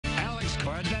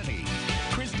Cardetti,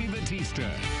 Christy Batista,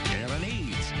 Aaron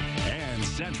Eads, and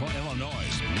Central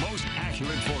Illinois' most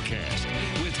accurate forecast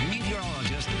with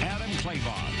meteorologist Adam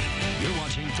Claybon. You're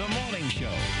watching The Morning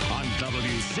Show on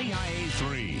WCIA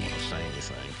 3. Say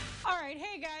anything. All right,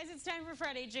 hey guys, it's time for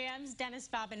Friday Jams. Dennis,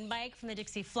 Bob, and Mike from the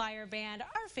Dixie Flyer Band,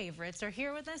 our favorites, are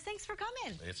here with us. Thanks for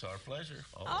coming. It's our pleasure.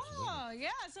 Oh, yeah.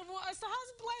 So how's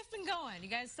life been going? You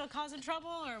guys still causing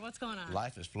trouble, or what's going on?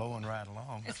 Life is flowing right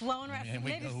along. It's flowing right. And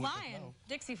Maybe flying.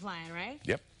 Dixie flying, right?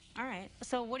 Yep. All right.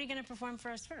 So what are you going to perform for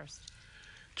us first?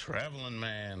 Traveling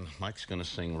Man. Mike's going to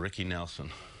sing Ricky Nelson.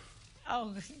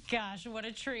 Oh, gosh, what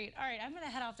a treat. All right, I'm going to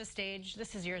head off the stage.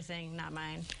 This is your thing, not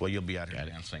mine. Well, you'll be out here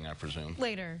dancing, I presume.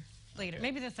 Later. Okay.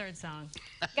 Maybe the third song.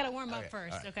 Got to warm up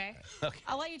first, right. okay? Okay.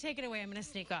 I'll let you take it away. I'm going to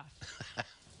sneak off.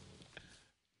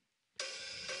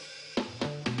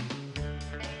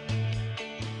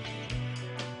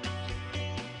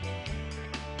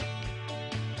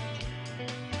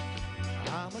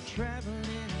 I'm a traveling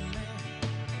man,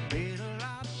 made a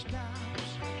lot of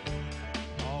stops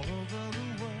all over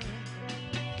the world,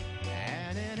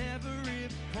 and in every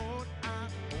port I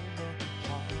own a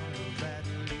heart of at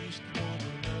least one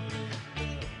lovely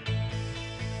girl.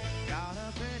 Got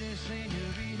a pretty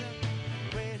senorita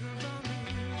waiting for me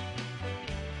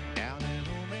down in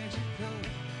Old Mexico.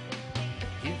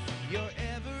 If you're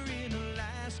ever in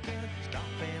Alaska, stop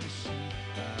and see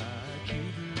a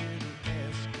cute little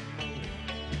Eskimo.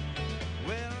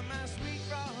 Well, my sweet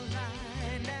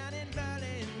Roseline down in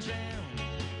Burlington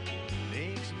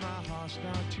makes my heart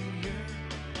start to yearn,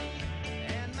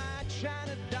 and my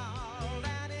China doll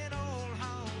down in old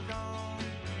Hong Kong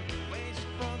waits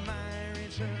for my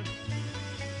return.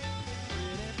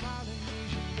 Pretty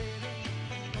Polynesian lady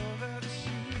over the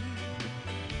sea,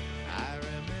 I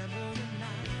remember the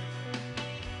night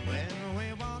when we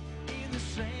walked in the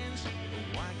sands of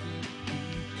Waikiki,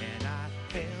 and I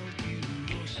held you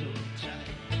so tight.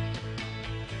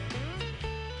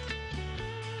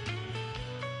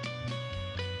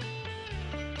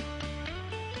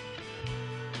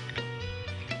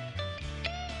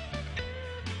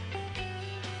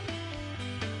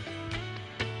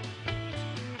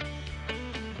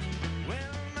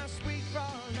 Well, my sweet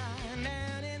Roseline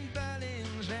down in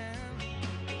Burlington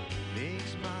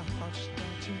makes my heart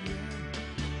start to yearn,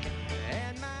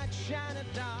 and my China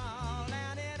doll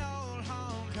down in old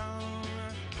Hong Kong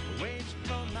waits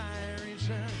for my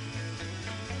return.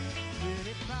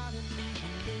 Pretty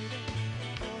Polynesian lady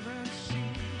over the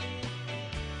sea,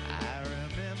 I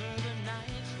remember the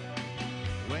night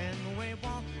when we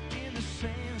walked in the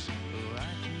sands of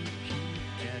Waikiki,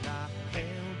 and I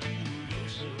held you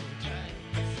so tight.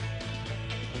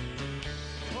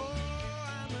 Oh,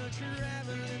 I'm a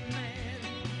traveling man.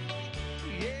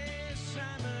 Yes,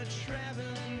 I'm a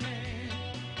traveling man.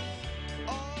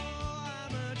 Oh,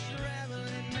 I'm a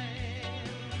traveling man.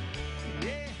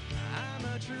 Yeah, I'm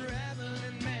a traveling man.